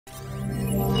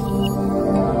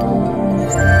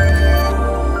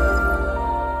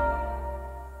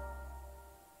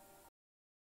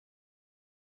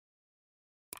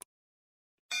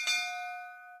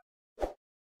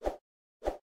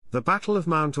The Battle of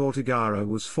Mount Ortigara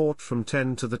was fought from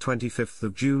 10 to the 25th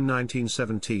of June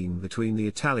 1917 between the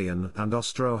Italian and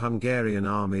Austro-Hungarian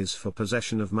armies for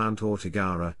possession of Mount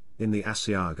Ortigara, in the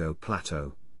Asiago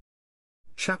Plateau.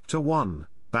 Chapter 1,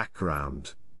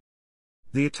 Background.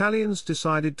 The Italians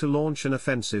decided to launch an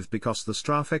offensive because the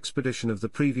Strafe expedition of the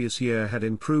previous year had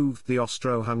improved the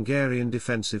Austro-Hungarian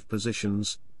defensive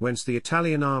positions, whence the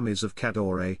Italian armies of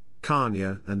Cadore,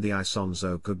 Carnia and the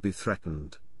Isonzo could be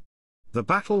threatened. The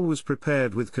battle was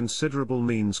prepared with considerable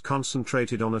means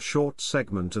concentrated on a short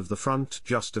segment of the front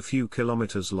just a few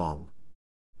kilometers long.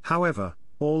 However,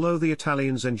 although the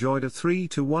Italians enjoyed a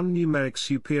 3-to-1 numeric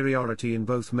superiority in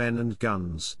both men and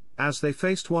guns, as they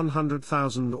faced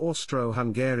 100,000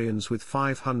 Austro-Hungarians with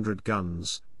 500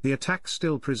 guns, the attack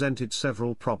still presented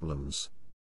several problems.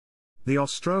 The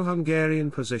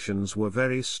Austro-Hungarian positions were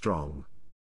very strong.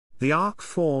 The arc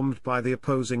formed by the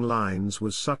opposing lines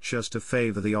was such as to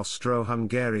favor the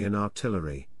Austro-Hungarian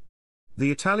artillery. The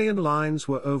Italian lines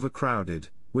were overcrowded,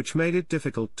 which made it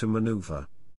difficult to maneuver.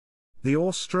 The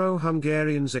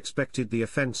Austro-Hungarians expected the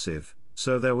offensive,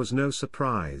 so there was no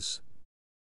surprise.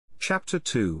 Chapter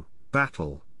 2,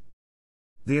 Battle.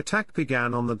 The attack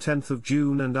began on the 10th of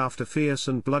June, and after fierce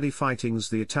and bloody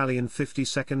fightings the Italian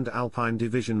 52nd Alpine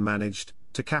Division managed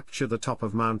to capture the top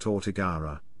of Mount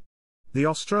Ortigara. The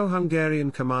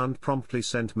Austro-Hungarian command promptly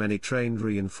sent many trained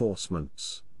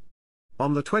reinforcements.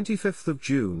 On the 25th of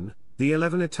June, the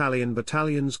 11 Italian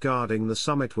battalions guarding the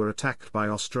summit were attacked by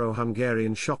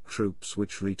Austro-Hungarian shock troops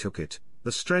which retook it,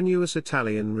 the strenuous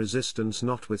Italian resistance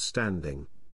notwithstanding.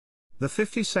 The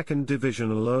 52nd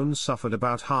Division alone suffered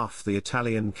about half the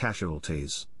Italian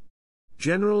casualties.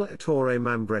 General Ettore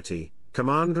Mambretti,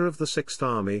 commander of the 6th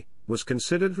Army, was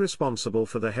considered responsible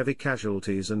for the heavy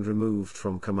casualties and removed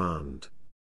from command.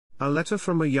 A letter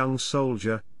from a young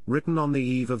soldier, written on the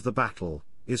eve of the battle,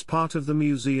 is part of the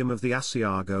Museum of the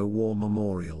Asiago War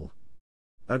Memorial.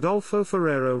 Adolfo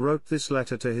Ferrero wrote this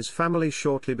letter to his family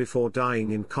shortly before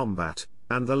dying in combat,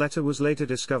 and the letter was later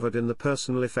discovered in the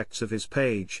personal effects of his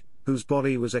page, whose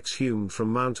body was exhumed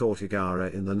from Mount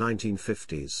Ortigara in the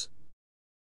 1950s.